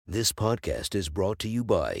This podcast is brought to you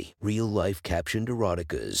by Real Life Captioned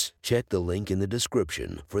Eroticas. Check the link in the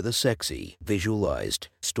description for the sexy, visualized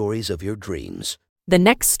stories of your dreams. The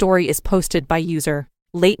next story is posted by user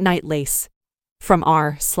Late Night Lace from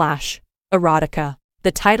r/erotica.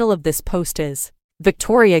 The title of this post is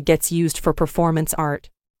Victoria Gets Used for Performance Art.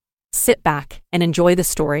 Sit back and enjoy the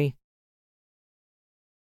story.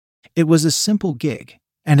 It was a simple gig,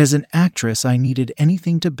 and as an actress I needed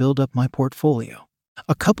anything to build up my portfolio.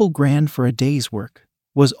 A couple grand for a day's work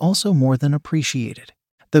was also more than appreciated.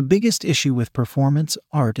 The biggest issue with performance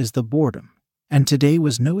art is the boredom, and today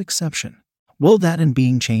was no exception. Well, that and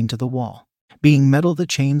being chained to the wall. Being metal, the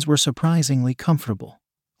chains were surprisingly comfortable.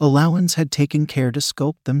 Allowance had taken care to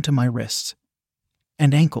sculpt them to my wrists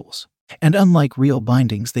and ankles, and unlike real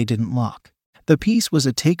bindings, they didn't lock. The piece was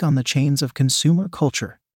a take on the chains of consumer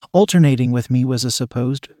culture. Alternating with me was a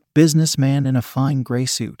supposed businessman in a fine gray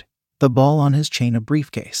suit, the ball on his chain a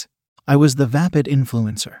briefcase. I was the vapid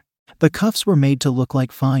influencer. The cuffs were made to look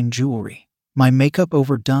like fine jewelry, my makeup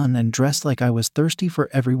overdone and dressed like I was thirsty for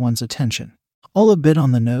everyone's attention. All a bit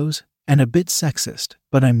on the nose and a bit sexist,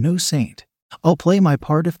 but I'm no saint. I'll play my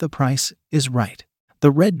part if the price is right. The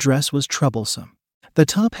red dress was troublesome. The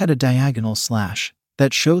top had a diagonal slash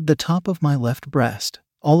that showed the top of my left breast,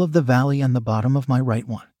 all of the valley, and the bottom of my right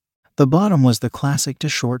one. The bottom was the classic too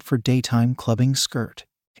short for daytime clubbing skirt.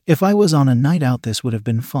 If I was on a night out, this would have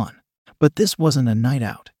been fun. But this wasn't a night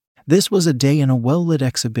out. This was a day in a well-lit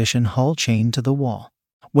exhibition hall chained to the wall.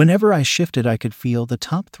 Whenever I shifted, I could feel the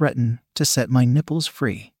top threaten to set my nipples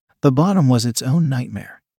free. The bottom was its own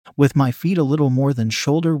nightmare, with my feet a little more than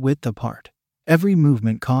shoulder width apart. Every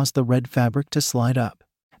movement caused the red fabric to slide up.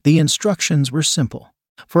 The instructions were simple.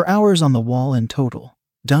 4 hours on the wall in total,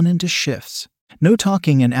 done into shifts. No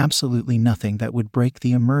talking and absolutely nothing that would break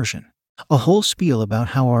the immersion. A whole spiel about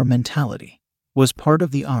how our mentality was part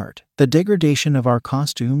of the art. The degradation of our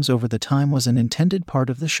costumes over the time was an intended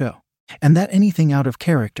part of the show, and that anything out of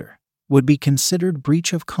character would be considered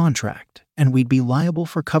breach of contract, and we'd be liable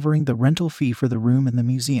for covering the rental fee for the room in the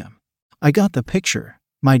museum. I got the picture.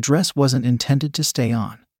 My dress wasn't intended to stay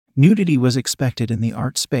on. Nudity was expected in the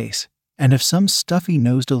art space, and if some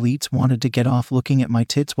stuffy-nosed elites wanted to get off looking at my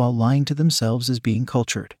tits while lying to themselves as being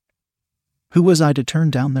cultured, who was I to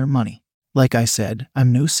turn down their money? Like I said,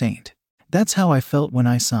 I'm no saint. That's how I felt when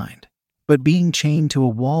I signed. But being chained to a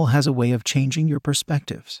wall has a way of changing your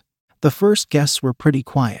perspectives. The first guests were pretty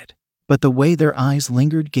quiet, but the way their eyes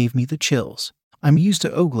lingered gave me the chills. I'm used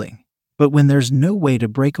to ogling, but when there's no way to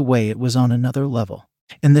break away, it was on another level.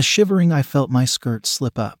 In the shivering, I felt my skirt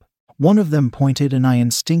slip up. One of them pointed and I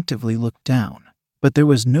instinctively looked down, but there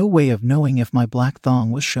was no way of knowing if my black thong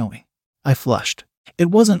was showing. I flushed.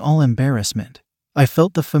 It wasn't all embarrassment. I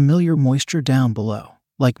felt the familiar moisture down below,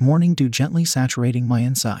 like morning dew gently saturating my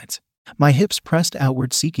insides. My hips pressed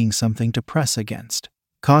outward, seeking something to press against,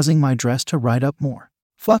 causing my dress to ride up more.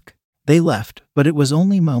 Fuck. They left, but it was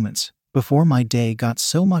only moments before my day got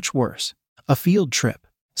so much worse. A field trip.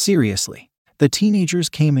 Seriously. The teenagers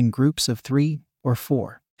came in groups of 3 or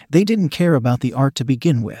 4. They didn't care about the art to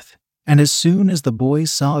begin with, and as soon as the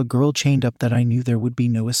boys saw a girl chained up, that I knew there would be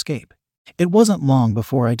no escape. It wasn't long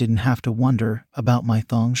before I didn't have to wonder about my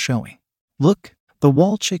thong showing. Look, the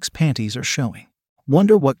wall chick's panties are showing.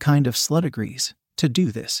 Wonder what kind of slut agrees to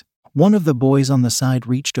do this. One of the boys on the side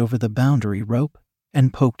reached over the boundary rope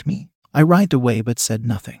and poked me. I writhed away but said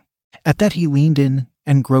nothing. At that, he leaned in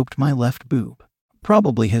and groped my left boob,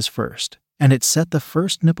 probably his first, and it set the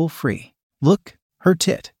first nipple free. Look, her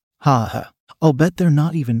tit. Ha ha. I'll bet they're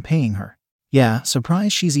not even paying her. Yeah,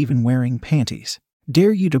 surprised she's even wearing panties.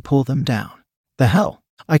 Dare you to pull them down. The hell?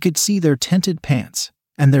 I could see their tented pants,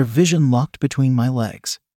 and their vision locked between my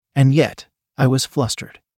legs. And yet, I was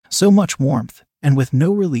flustered. So much warmth, and with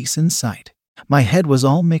no release in sight. My head was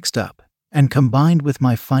all mixed up, and combined with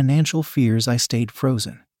my financial fears, I stayed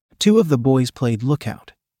frozen. 2 of the boys played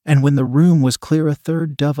lookout, and when the room was clear, a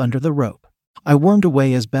third dove under the rope. I wormed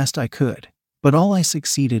away as best I could, but all I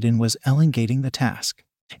succeeded in was elongating the task.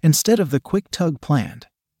 Instead of the quick tug planned,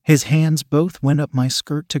 his hands both went up my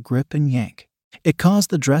skirt to grip and yank. It caused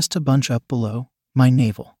the dress to bunch up below my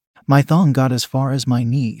navel. My thong got as far as my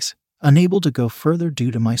knees, unable to go further due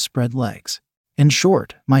to my spread legs. In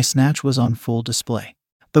short, my snatch was on full display.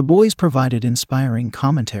 The boys provided inspiring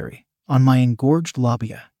commentary on my engorged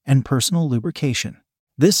labia and personal lubrication.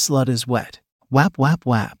 This slut is wet. Whap whap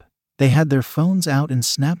whap. They had their phones out and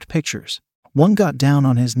snapped pictures. One got down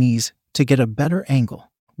on his knees to get a better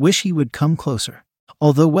angle. Wish he would come closer.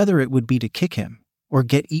 Although whether it would be to kick him or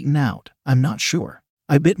get eaten out, I'm not sure.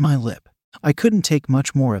 I bit my lip. I couldn't take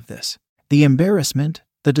much more of this. The embarrassment,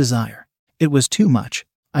 the desire. It was too much.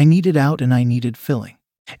 I needed out and I needed filling.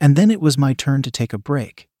 And then it was my turn to take a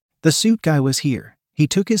break. The suit guy was here. He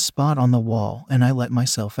took his spot on the wall and I let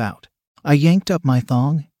myself out. I yanked up my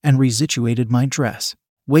thong and resituated my dress.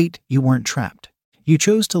 Wait, you weren't trapped. You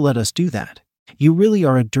chose to let us do that. You really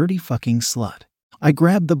are a dirty fucking slut. I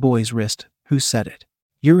grabbed the boy's wrist, who said it.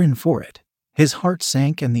 You're in for it. His heart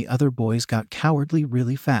sank and the other boys got cowardly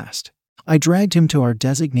really fast. I dragged him to our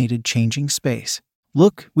designated changing space.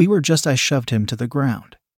 Look, I shoved him to the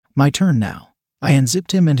ground. My turn now. I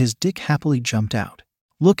unzipped him and his dick happily jumped out.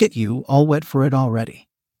 Look at you, all wet for it already.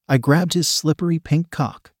 I grabbed his slippery pink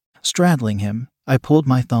cock. Straddling him, I pulled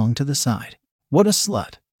my thong to the side. What a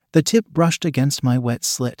slut. The tip brushed against my wet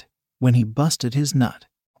slit. When he busted his nut,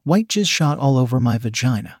 white jizz shot all over my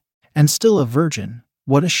vagina. And still a virgin,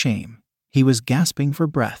 what a shame. He was gasping for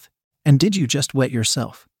breath. And did you just wet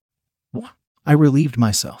yourself? I relieved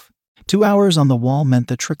myself. 2 hours on the wall meant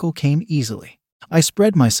the trickle came easily. I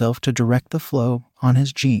spread myself to direct the flow on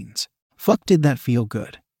his jeans. Fuck, did that feel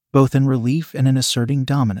good, both in relief and in asserting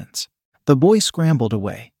dominance. The boy scrambled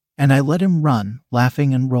away, and I let him run,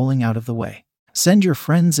 laughing and rolling out of the way. Send your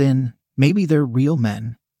friends in, maybe they're real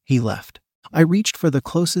men. He left. I reached for the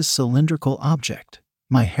closest cylindrical object,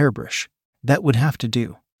 my hairbrush. That would have to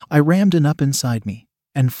do. I rammed it up inside me,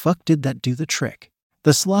 and fuck, did that do the trick.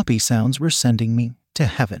 The sloppy sounds were sending me to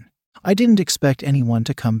heaven. I didn't expect anyone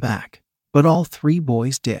to come back, but all 3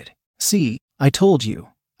 boys did. See, I told you.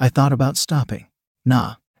 I thought about stopping.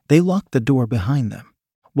 Nah, they locked the door behind them.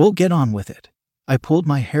 We'll get on with it. I pulled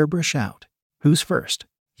my hairbrush out. Who's first?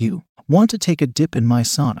 You. Want to take a dip in my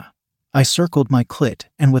sauna? I circled my clit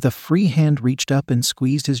and with a free hand reached up and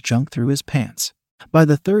squeezed his junk through his pants. By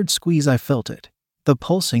the 3rd squeeze I felt it, the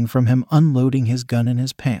pulsing from him unloading his gun in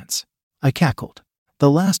his pants. I cackled. The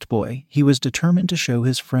last boy, he was determined to show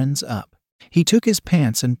his friends up. He took his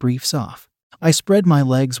pants and briefs off. I spread my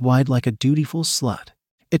legs wide like a dutiful slut.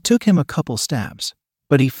 It took him a couple stabs,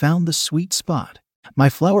 but he found the sweet spot. My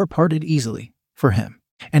flower parted easily, for him,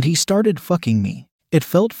 and he started fucking me. It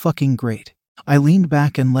felt fucking great. I leaned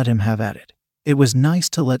back and let him have at it. It was nice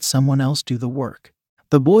to let someone else do the work.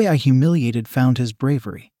 The boy I humiliated found his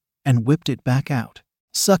bravery, and whipped it back out.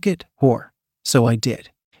 Suck it, whore. So I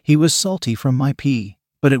did. He was salty from my pee,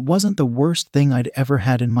 but it wasn't the worst thing I'd ever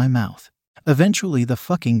had in my mouth. Eventually the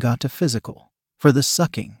fucking got to physical. For the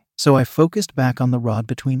sucking, so I focused back on the rod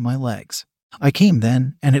between my legs. I came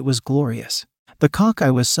then, and it was glorious. The cock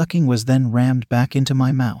I was sucking was then rammed back into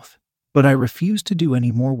my mouth. But I refused to do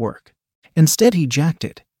any more work. Instead he jacked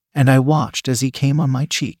it, and I watched as he came on my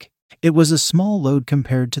cheek. It was a small load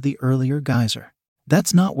compared to the earlier geyser.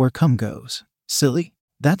 That's not where cum goes, silly.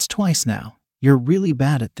 That's twice now. You're really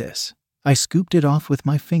bad at this. I scooped it off with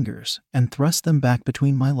my fingers and thrust them back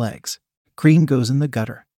between my legs. Cream goes in the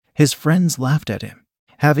gutter. His friends laughed at him.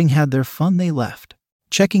 Having had their fun, they left.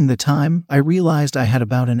 Checking the time, I realized I had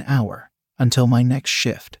about an hour until my next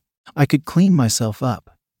shift. I could clean myself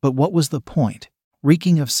up, but what was the point?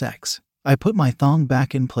 Reeking of sex. I put my thong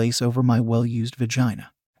back in place over my well-used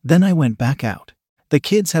vagina. Then I went back out. The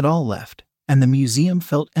kids had all left, and the museum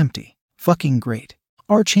felt empty. Fucking great.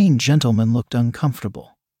 Our chained gentleman looked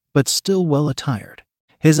uncomfortable, but still well attired.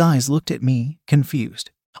 His eyes looked at me,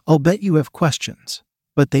 confused. I'll bet you have questions,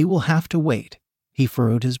 but they will have to wait. He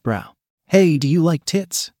furrowed his brow. Hey, do you like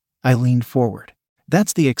tits? I leaned forward.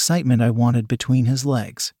 That's the excitement I wanted between his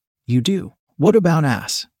legs. You do? What about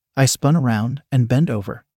ass? I spun around and bent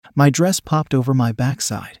over. My dress popped over my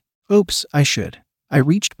backside. Oops, I should. I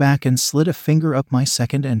reached back and slid a finger up my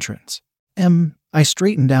second entrance. I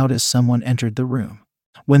straightened out as someone entered the room.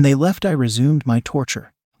 When they left, I resumed my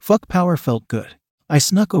torture. Fuck power felt good. I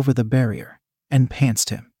snuck over the barrier and pantsed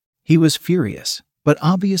him. He was furious, but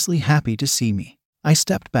obviously happy to see me. I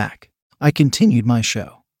stepped back. I continued my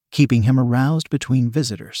show, keeping him aroused between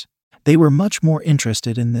visitors. They were much more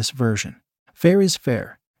interested in this version. Fair is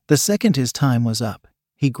fair. The second his time was up,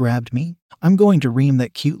 he grabbed me. I'm going to ream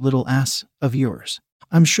that cute little ass of yours.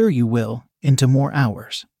 I'm sure you will, into more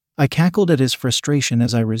hours. I cackled at his frustration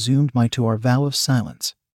as I resumed my 2-hour vow of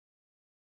silence.